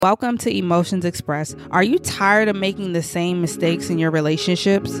Welcome to Emotions Express. Are you tired of making the same mistakes in your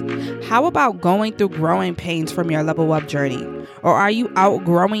relationships? How about going through growing pains from your level up journey? Or are you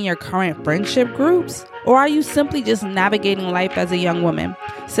outgrowing your current friendship groups? Or are you simply just navigating life as a young woman?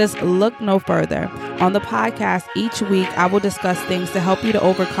 Sis, look no further. On the podcast, each week I will discuss things to help you to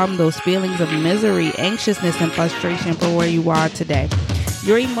overcome those feelings of misery, anxiousness, and frustration for where you are today.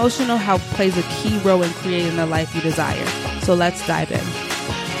 Your emotional health plays a key role in creating the life you desire. So let's dive in.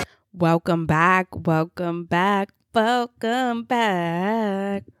 Welcome back. Welcome back. Welcome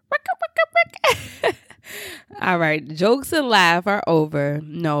back. All right. Jokes and laugh are over.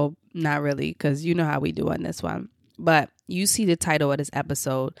 No, not really, because you know how we do on this one. But you see the title of this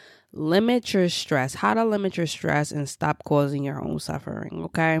episode, Limit Your Stress. How to limit your stress and stop causing your own suffering.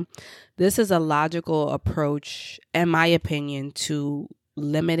 Okay. This is a logical approach, in my opinion, to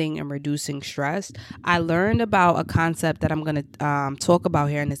limiting and reducing stress. I learned about a concept that I'm going to talk about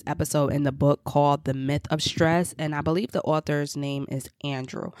here in this episode in the book called The Myth of Stress, and I believe the author's name is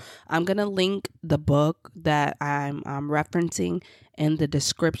Andrew. I'm going to link the book that I'm referencing in the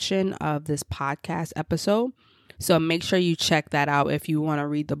description of this podcast episode, so make sure you check that out if you want to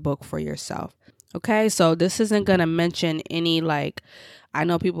read the book for yourself. Okay, so this isn't going to mention any, I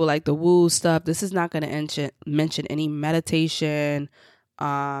know people like the woo stuff. This is not going to mention any meditation,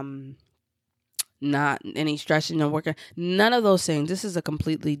 not any stretching or working, none of those things. This is a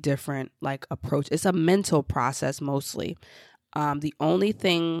completely different approach. It's a mental process mostly. The only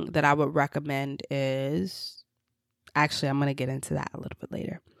thing that I would recommend is, actually, I'm going to get into that a little bit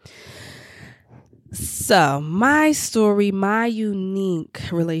later. So my story, my unique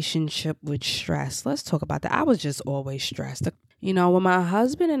relationship with stress. Let's talk about that. I was just always stressed. You know, when my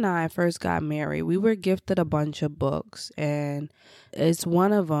husband and I first got married, we were gifted a bunch of books, and it's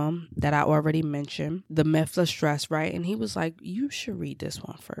one of them that I already mentioned, The Myth of Stress, right? And he was like, you should read this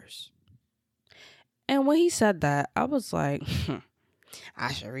one first. And when he said that, I was like,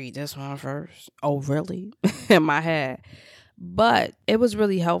 I should read this one first. Oh, really? In my head. But it was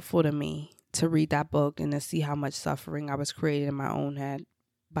really helpful to me to read that book and to see how much suffering I was creating in my own head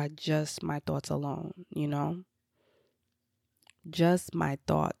by just my thoughts alone, you know? Just my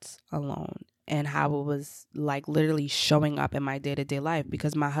thoughts alone, and how it was literally showing up in my day-to-day life,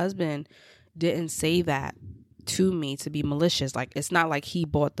 because my husband didn't say that to me to be malicious. It's not like he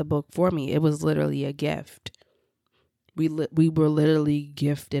bought the book for me. It was literally a gift. We were literally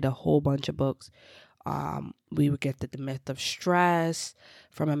gifted a whole bunch of books. We were gifted The Myth of Stress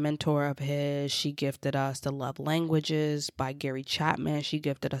from a mentor of his. She gifted us The Love Languages by Gary Chapman. She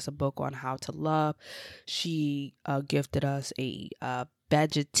gifted us a book on how to love. She gifted us a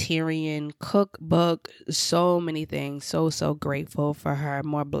vegetarian cookbook. So many things. So grateful for her.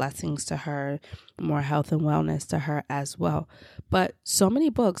 More blessings to her. More health and wellness to her as well. But so many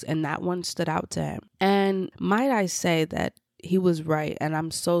books, and that one stood out to him. And might I say that he was right, and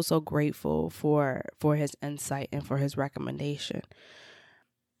I'm so grateful for his insight and for his recommendation.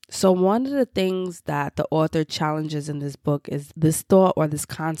 So one of the things that the author challenges in this book is this thought or this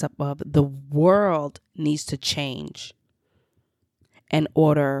concept of the world needs to change in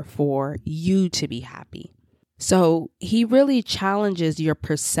order for you to be happy. So he really challenges your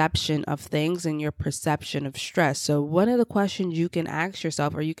perception of things and your perception of stress. So one of the questions you can ask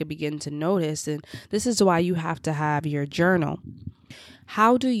yourself, or you can begin to notice, and this is why you have to have your journal.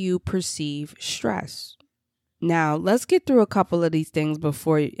 How do you perceive stress? Now, let's get through a couple of these things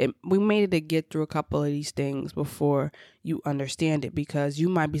we made it to get through a couple of these things before you understand it, because you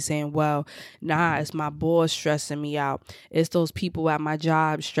might be saying, well, nah, it's my boss stressing me out. It's those people at my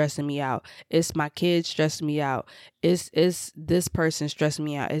job stressing me out. It's my kids stressing me out. It's this person stressing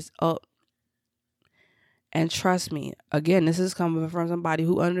me out. And trust me, again, this is coming from somebody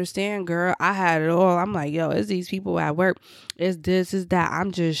who understands, girl. I had it all. I'm like, yo, it's these people at work. It's this, it's that.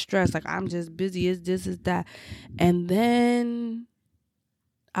 I'm just stressed. I'm just busy. It's this, it's that. And then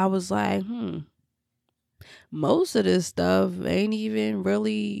I was like, most of this stuff ain't even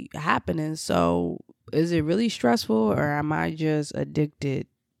really happening. So is it really stressful, or am I just addicted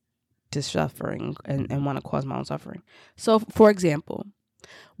to suffering and want to cause my own suffering? So, for example,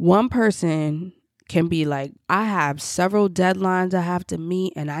 one person can be like, I have several deadlines I have to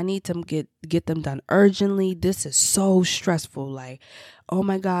meet and I need to get them done urgently. This is so stressful. Oh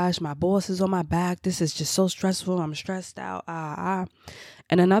my gosh, my boss is on my back. This is just so stressful. I'm stressed out.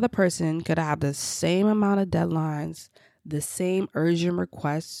 And another person could have the same amount of deadlines, the same urgent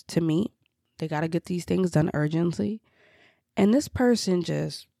requests to meet. They got to get these things done urgently. And this person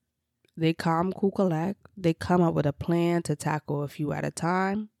they calm, cool, collect. They come up with a plan to tackle a few at a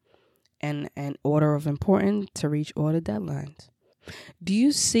time, and an order of importance to reach all the deadlines. Do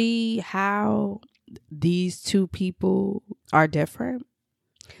you see how these two people are different?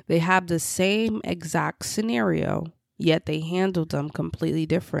 They have the same exact scenario, yet they handled them completely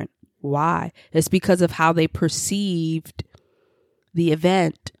different. Why? It's because of how they perceived the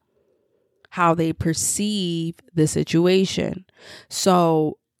event, how they perceive the situation.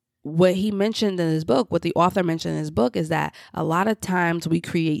 So what he mentioned in his book, what the author mentioned in his book, is that a lot of times we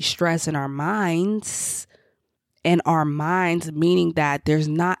create stress in our minds, meaning that there's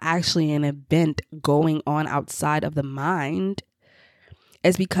not actually an event going on outside of the mind.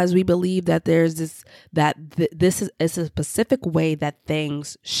 It's because we believe that there's this is a specific way that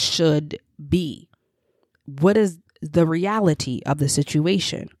things should be. What is the reality of the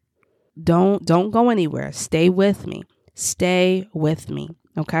situation? Don't go anywhere. Stay with me. Stay with me.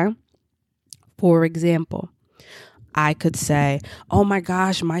 Okay? For example, I could say, oh my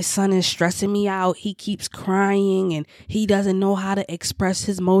gosh, my son is stressing me out. He keeps crying and he doesn't know how to express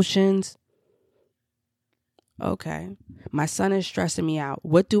his emotions. Okay, my son is stressing me out.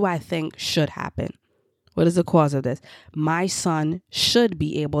 What do I think should happen? What is the cause of this? My son should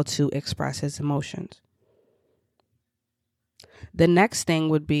be able to express his emotions. The next thing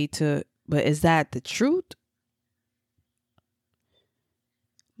would be but is that the truth?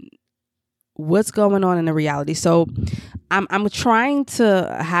 What's going on in the reality? So I'm trying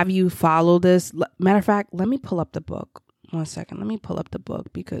to have you follow this. Matter of fact, let me pull up the book. 1 second. Let me pull up the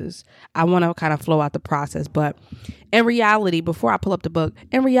book because I want to kind of flow out the process. But in reality, before I pull up the book,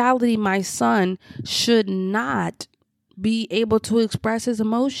 in reality, my son should not be able to express his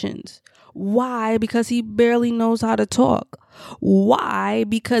emotions. Why? Because he barely knows how to talk. Why?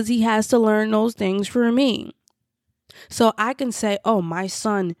 Because he has to learn those things for me. So I can say, oh, my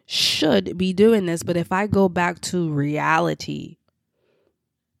son should be doing this. But if I go back to reality,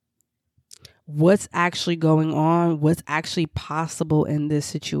 what's actually going on, what's actually possible in this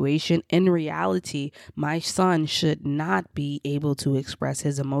situation, in reality, my son should not be able to express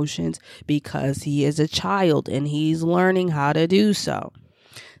his emotions because he is a child and he's learning how to do so.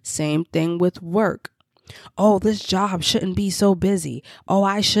 Same thing with work. Oh, this job shouldn't be so busy. Oh,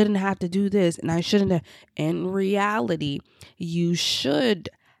 I shouldn't have to do this and I shouldn't have. In reality, you should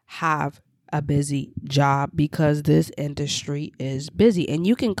have a busy job because this industry is busy. And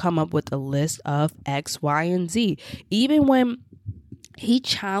you can come up with a list of X, Y, and Z. Even when he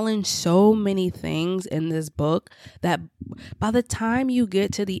challenged so many things in this book that by the time you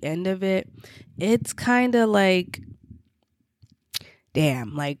get to the end of it, it's kind of like,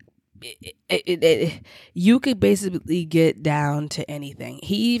 damn, like, you could basically get down to anything.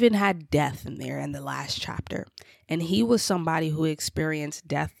 He even had death in there in the last chapter, and he was somebody who experienced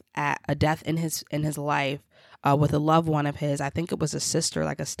death in his life with a loved one of his. I think it was a sister,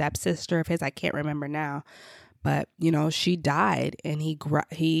 like a stepsister of his. I can't remember now, but she died, and he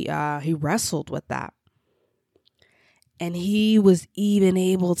wrestled with that, and he was even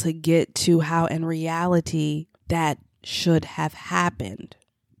able to get to how in reality that should have happened.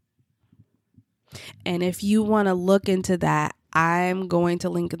 And if you want to look into that, I'm going to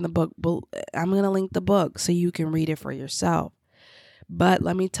link in the book. I'm going to link the book so you can read it for yourself. But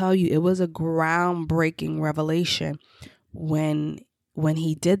let me tell you, it was a groundbreaking revelation when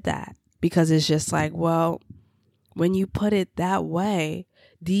he did that, because it's just like, well, when you put it that way,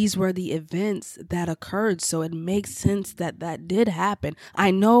 these were the events that occurred. So it makes sense that did happen.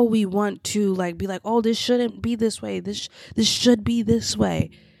 I know we want to be like, oh, this shouldn't be this way. This should be this way.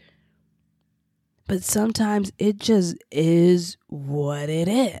 But sometimes it just is what it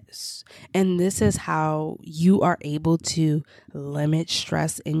is. And this is how you are able to limit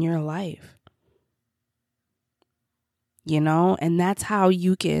stress in your life. And that's how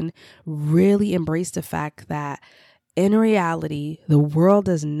you can really embrace the fact that in reality, the world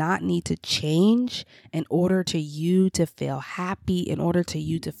does not need to change in order to you to feel happy, in order to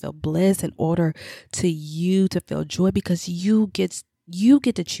you to feel bliss, in order to you to feel joy, because you get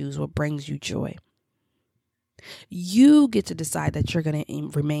to choose what brings you joy. You get to decide that you're going to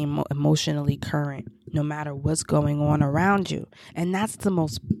remain emotionally current no matter what's going on around you. And that's the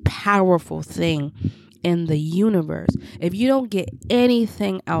most powerful thing in the universe. If you don't get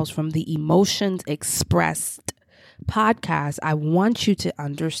anything else from the Emotions Expressed podcast, I want you to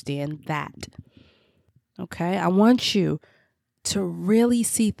understand that. Okay? I want you to really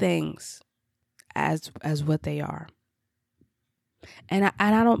see things as what they are. And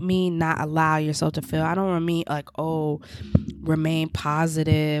I don't mean not allow yourself to feel. I don't mean like, oh, remain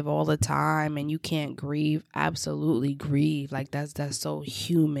positive all the time and you can't grieve. Absolutely grieve. Like that's so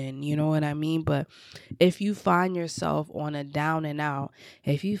human. You know what I mean? But if you find yourself on a down and out,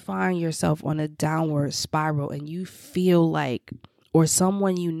 if you find yourself on a downward spiral and you feel like or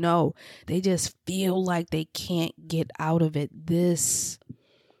someone you know, they just feel like they can't get out of it. This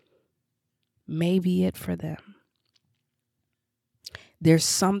may be it for them. There's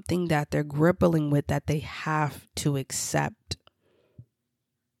something that they're grappling with that they have to accept.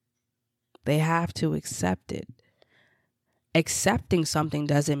 They have to accept it. Accepting something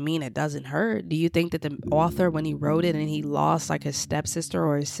doesn't mean it doesn't hurt. Do you think that the author, when he wrote it and he lost like his stepsister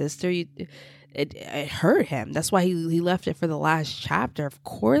or his sister, it hurt him? That's why he left it for the last chapter. Of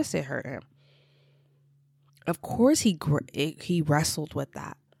course it hurt him. Of course he wrestled with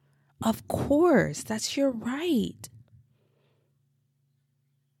that. Of course, that's your right.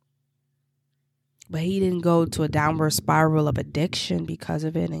 But he didn't go to a downward spiral of addiction because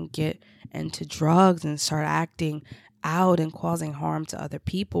of it and get into drugs and start acting out and causing harm to other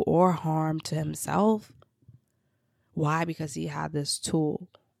people or harm to himself. Why? Because he had this tool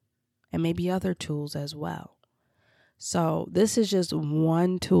and maybe other tools as well. So this is just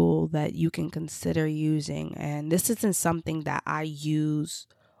one tool that you can consider using. And this isn't something that I use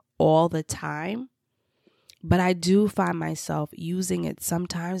all the time, but I do find myself using it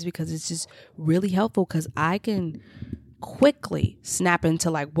sometimes because it's just really helpful, because I can quickly snap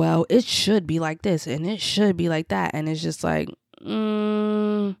into like, well, it should be like this and it should be like that. And it's just like,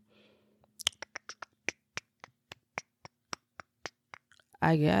 I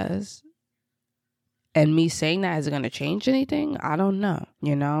guess. And me saying that, is it going to change anything? I don't know,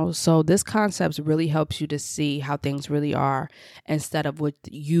 So this concept really helps you to see how things really are instead of what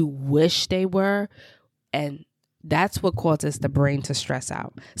you wish they were. And that's what causes the brain to stress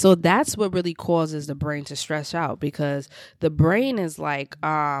out. So that's what really causes the brain to stress out, because the brain is like,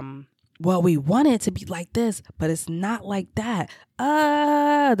 well, we want it to be like this, but it's not like that.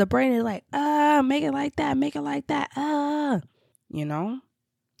 The brain is like, make it like that, make it like that,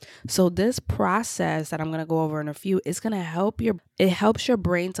 So this process that I'm going to go over in a few is going to it helps your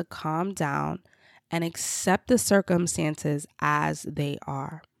brain to calm down and accept the circumstances as they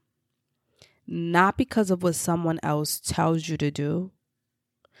are. Not because of what someone else tells you to do,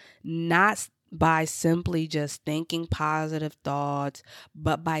 not by simply just thinking positive thoughts,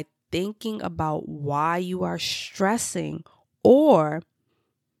 but by thinking about why you are stressing or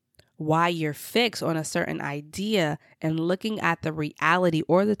why you're fixed on a certain idea and looking at the reality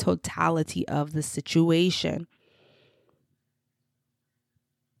or the totality of the situation.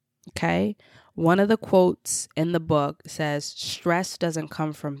 Okay? One of the quotes in the book says, stress doesn't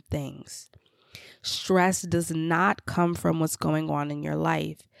come from things. Stress does not come from what's going on in your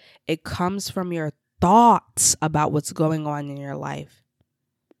life. It comes from your thoughts about what's going on in your life.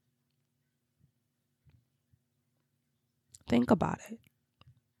 Think about it.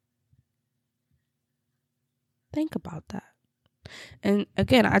 Think about that. And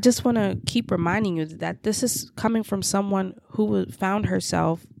again, I just want to keep reminding you that this is coming from someone who found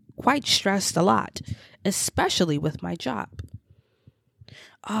herself quite stressed a lot, especially with my job.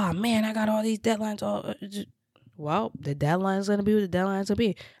 Oh man, I got all these deadlines. Well, the deadline's going to be what the deadline's going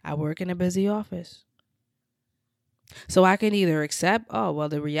to be. I work in a busy office. So I can either accept,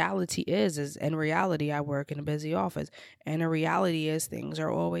 the reality is in reality, I work in a busy office. And the reality is things are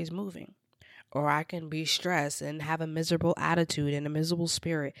always moving. Or I can be stressed and have a miserable attitude and a miserable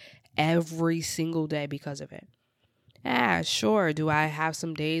spirit every single day because of it. Sure. Do I have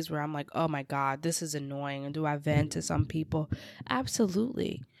some days where I'm like, oh my God, this is annoying? And do I vent to some people?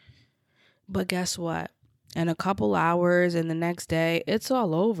 Absolutely. But guess what? In a couple hours and the next day, it's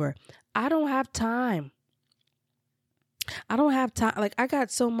all over. I don't have time. Like, I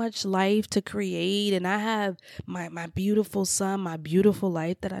got so much life to create, and I have my beautiful son, my beautiful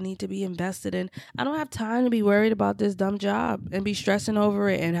life that I need to be invested in. I don't have time to be worried about this dumb job and be stressing over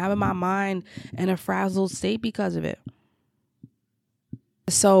it and having my mind in a frazzled state because of it.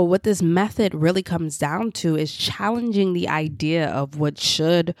 So what this method really comes down to is challenging the idea of what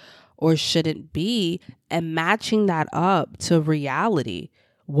should or shouldn't be and matching that up to reality.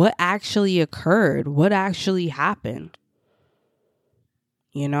 What actually occurred? What actually happened?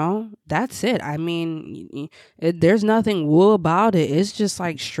 That's it. I mean, there's nothing woo about it. It's just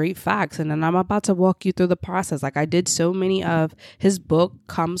like straight facts. And then I'm about to walk you through the process. Like I did so many of his book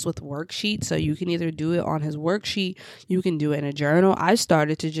comes with worksheets. So you can either do it on his worksheet. You can do it in a journal. I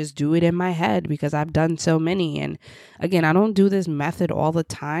started to just do it in my head because I've done so many. And again, I don't do this method all the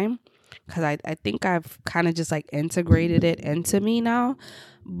time because I think I've kind of just like integrated it into me now.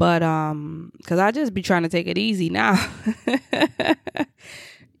 But because I just be trying to take it easy now.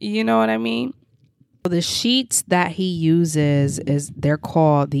 You know what I mean? The sheets that he uses they're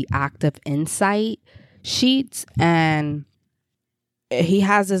called the active insight sheets, and he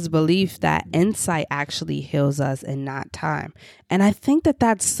has this belief that insight actually heals us and not time. And I think that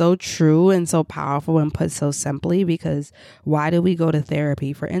that's so true and so powerful and put so simply, because why do we go to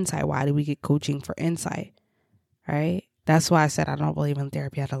therapy for insight? Why do we get coaching for insight? Right? That's why I said I don't believe in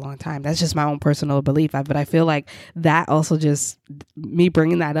therapy at a long time. That's just my own personal belief. But I feel like that also just, me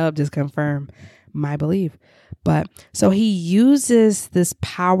bringing that up just confirmed my belief. But so he uses this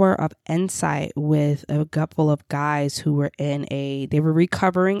power of insight with a couple of guys who were they were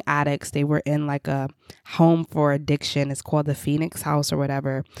recovering addicts. They were in like a home for addiction. It's called the Phoenix House or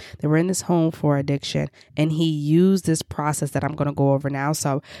whatever. They were in this home for addiction. And he used this process that I'm going to go over now.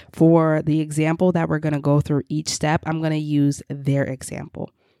 So for the example that we're going to go through each step, I'm going to use their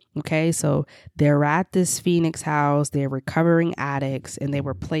example. Okay, so they're at this Phoenix house, they're recovering addicts, and they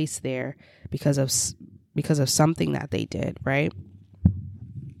were placed there because of something that they did, right?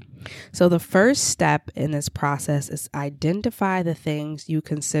 So the first step in this process is identify the things you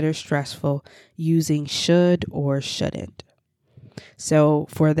consider stressful using should or shouldn't. So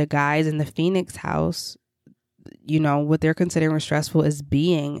for the guys in the Phoenix house, what they're considering stressful is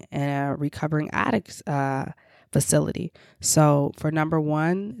being in a recovering addicts facility. So for number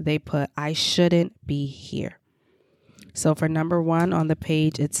one, they put, I shouldn't be here. So for number one on the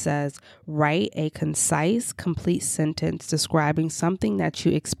page, it says, write a concise, complete sentence describing something that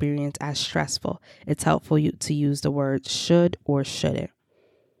you experience as stressful. It's helpful to use the word should or shouldn't.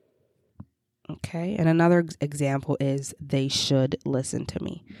 Okay. And another example is, they should listen to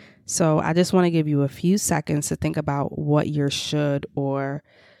me. So I just want to give you a few seconds to think about what your should or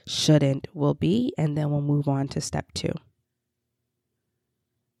shouldn't will be, and then we'll move on to step 2.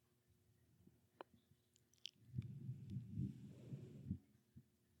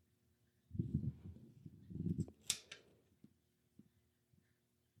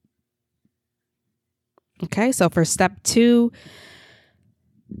 Okay, so for step 2,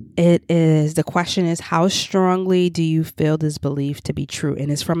 the question is, how strongly do you feel this belief to be true?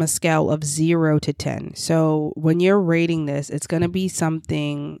 And it's from a scale of 0 to 10. So when you're rating this, it's going to be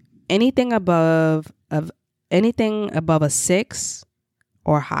anything above a 6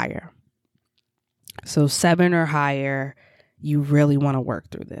 or higher. So 7 or higher, you really want to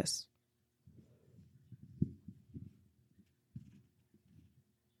work through this.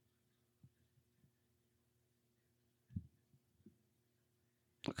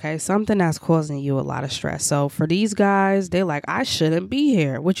 Okay, something that's causing you a lot of stress. So for these guys, they're like, I shouldn't be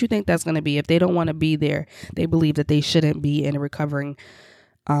here. What you think that's going to be? If they don't want to be there, they believe that they shouldn't be in a recovering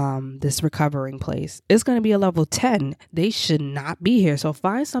place. It's going to be a level 10. They should not be here. So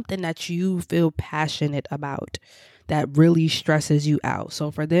find something that you feel passionate about that really stresses you out.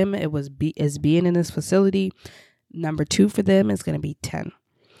 So for them, is being in this facility. Number 2 for them is going to be 10.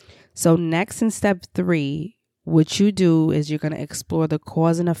 So next in step 3, what you do is you're going to explore the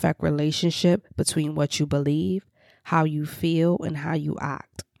cause and effect relationship between what you believe, how you feel, and how you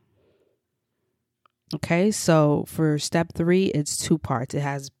act. Okay, so for step 3, it's 2 parts. It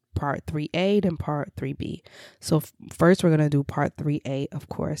has part 3A and part 3B. So first we're going to do part 3A, of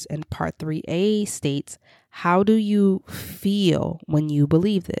course. And part 3A states, how do you feel when you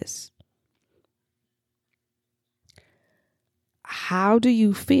believe this? How do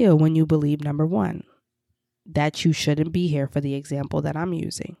you feel when you believe number 1? That you shouldn't be here, for the example that I'm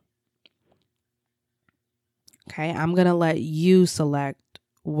using. Okay, I'm going to let you select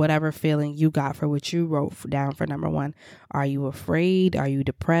whatever feeling you got for what you wrote down for number 1. Are you afraid? Are you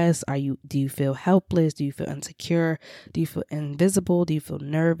depressed? Do you feel helpless? Do you feel insecure? Do you feel invisible? Do you feel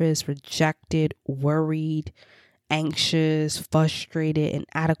nervous, rejected, worried, anxious, frustrated,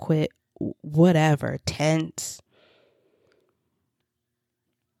 inadequate, whatever, tense?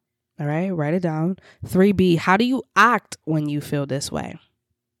 All right, write it down. 3B, how do you act when you feel this way?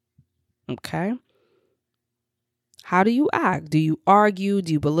 Okay. How do you act? Do you argue?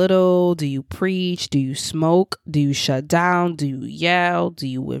 Do you belittle? Do you preach? Do you smoke? Do you shut down? Do you yell? Do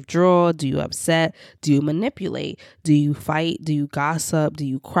you withdraw? Do you upset? Do you manipulate? Do you fight? Do you gossip? Do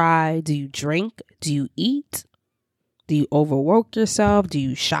you cry? Do you drink? Do you eat? Do you overwork yourself? Do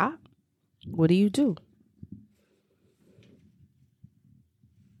you shop? What do you do?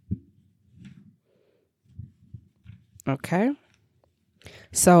 Okay.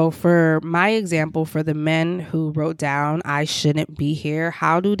 So for my example, for the men who wrote down, I shouldn't be here,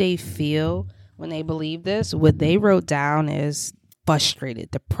 how do they feel when they believe this? What they wrote down is frustrated,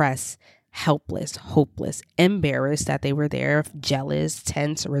 depressed, helpless, hopeless, embarrassed that they were there, jealous,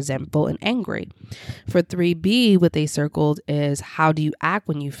 tense, resentful, and angry. For 3B, what they circled is how do you act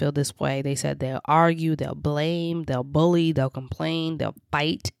when you feel this way? They said they'll argue, they'll blame, they'll bully, they'll complain, they'll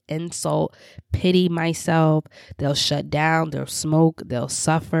fight, insult, pity myself, they'll shut down, they'll smoke, they'll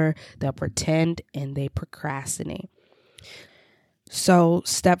suffer, they'll pretend, and they procrastinate. So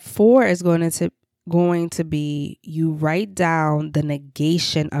step 4 is going to be you write down the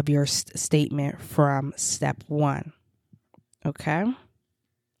negation of your statement from step 1. Okay.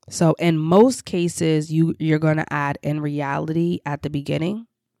 So in most cases, you're going to add in reality at the beginning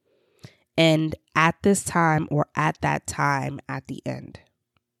and at this time or at that time at the end.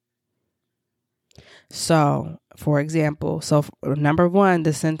 So for example, number 1,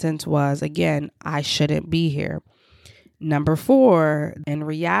 the sentence was, again, I shouldn't be here. Number 4, in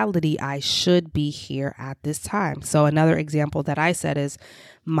reality, I should be here at this time. So another example that I said is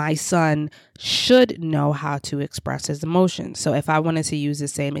my son should know how to express his emotions. So if I wanted to use the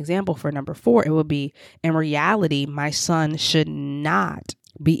same example for number 4, it would be in reality, my son should not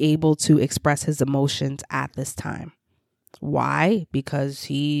be able to express his emotions at this time. Why? Because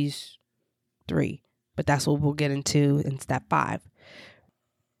he's 3. But that's what we'll get into in step 5.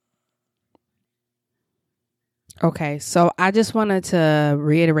 Okay, so I just wanted to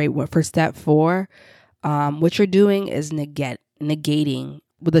reiterate what for step 4, what you're doing is negating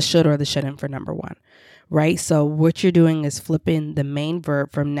with the should or the shouldn't for number 1, right? So what you're doing is flipping the main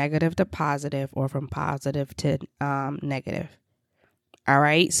verb from negative to positive or from positive to negative. All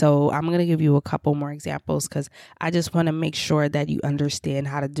right, so I'm going to give you a couple more examples because I just want to make sure that you understand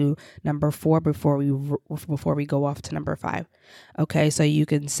how to do number 4 before we go off to number 5. Okay, so you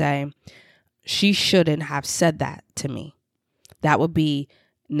can say, she shouldn't have said that to me. That would be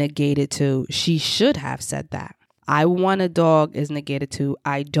negated to she should have said that. I want a dog is negated to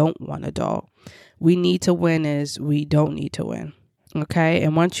I don't want a dog. We need to win is we don't need to win. Okay.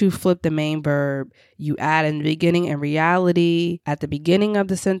 And once you flip the main verb, you add in the beginning and reality at the beginning of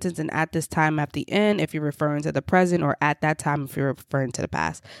the sentence and at this time at the end if you're referring to the present, or at that time if you're referring to the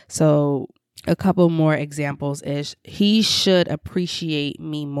past. So a couple more examples is he should appreciate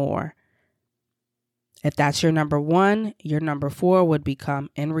me more. If that's your number 1, your number 4 would become,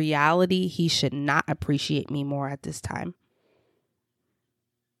 in reality, he should not appreciate me more at this time.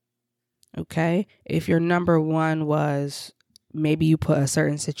 Okay. If your number 1 was maybe you put a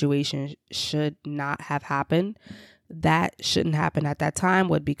certain situation should not have happened, that shouldn't happen at that time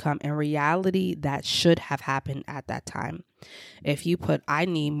would become, in reality, that should have happened at that time. If you put, I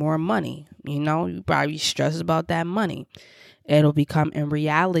need more money, you probably stress about that money. It'll become, in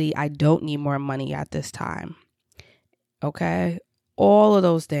reality, I don't need more money at this time. Okay. All of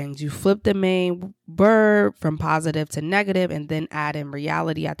those things. You flip the main verb from positive to negative and then add in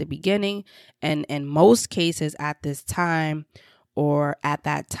reality at the beginning. And in most cases at this time or at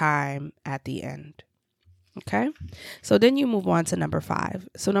that time at the end. Okay. So then you move on to number 5.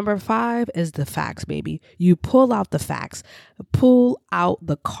 So number 5 is the facts, baby. You pull out the facts. Pull out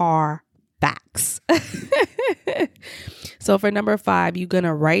the car facts. So for number 5, you're going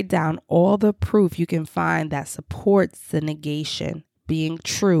to write down all the proof you can find that supports the negation being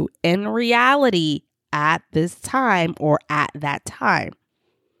true in reality at this time or at that time.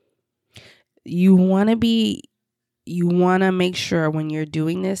 You want to make sure when you're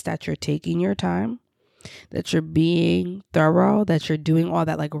doing this that you're taking your time, that you're being thorough, that you're doing all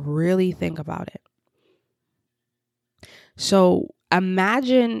that, like really think about it. So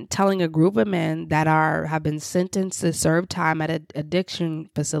imagine telling a group of men that have been sentenced to serve time at an addiction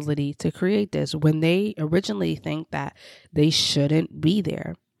facility to create this when they originally think that they shouldn't be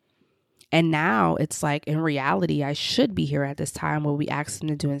there. And now it's like, in reality, I should be here at this time, what we asked them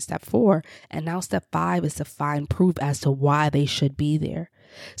to do in step 4. And now step 5 is to find proof as to why they should be there.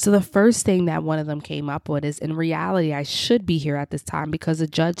 So the first thing that one of them came up with is, in reality, I should be here at this time because the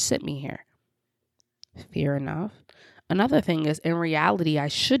judge sent me here. Fair enough. Another thing is, in reality, I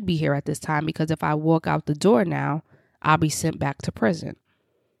should be here at this time because if I walk out the door now, I'll be sent back to prison.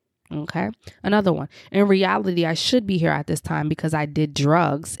 Okay. Another one. In reality, I should be here at this time because I did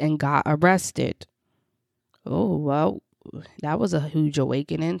drugs and got arrested. Oh, well, that was a huge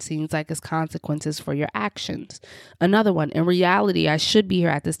awakening. Seems like it's consequences for your actions. Another one. In reality, I should be here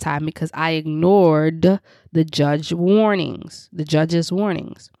at this time because I ignored the judge's warnings.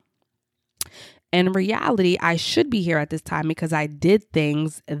 In reality, I should be here at this time because I did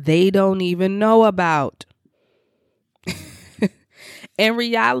things they don't even know about. In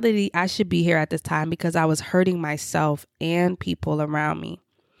reality, I should be here at this time because I was hurting myself and people around me.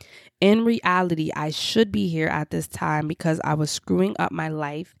 In reality, I should be here at this time because I was screwing up my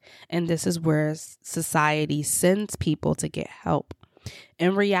life, and this is where society sends people to get help.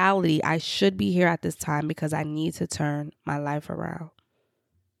 In reality, I should be here at this time because I need to turn my life around.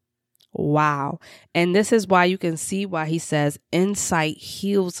 Wow. And this is why you can see why he says insight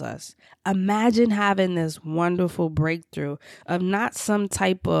heals us. Imagine having this wonderful breakthrough of not some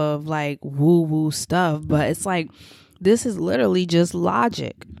type of like woo-woo stuff, but it's like, this is literally just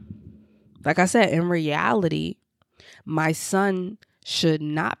logic. Like I said, in reality, my son should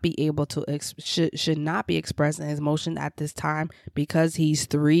not be able to should not be expressing his emotion at this time because he's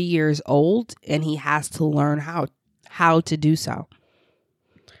 3 years old and he has to learn how to do so.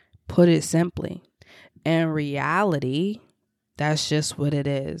 Put it simply, in reality, that's just what it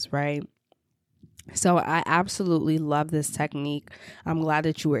is, right? So I absolutely love this technique. I'm glad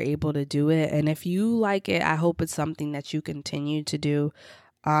that you were able to do it. And if you like it, I hope it's something that you continue to do.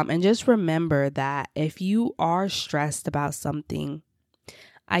 And just remember that if you are stressed about something,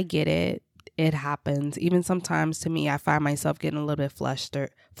 I get it. It happens. Even sometimes to me, I find myself getting a little bit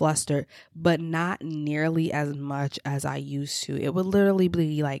flustered, but not nearly as much as I used to. It would literally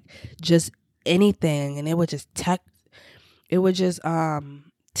be like just anything, and it would just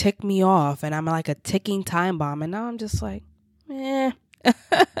tick me off, and I'm like a ticking time bomb. And now I'm just like,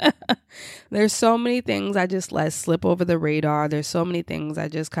 There's so many things I just let slip over the radar. There's so many things I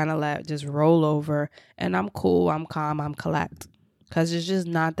just kind of let just roll over, and I'm cool, I'm calm, I'm collect. Because it's just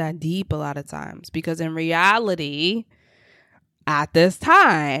not that deep a lot of times. Because in reality, at that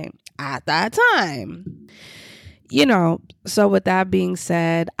time, so with that being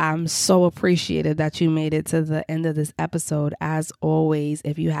said, I'm so appreciative that you made it to the end of this episode. As always,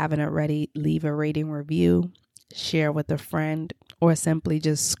 if you haven't already, leave a rating review, share with a friend, or simply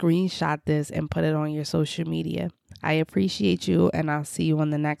just screenshot this and put it on your social media. I appreciate you, and I'll see you on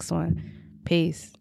the next one. Peace.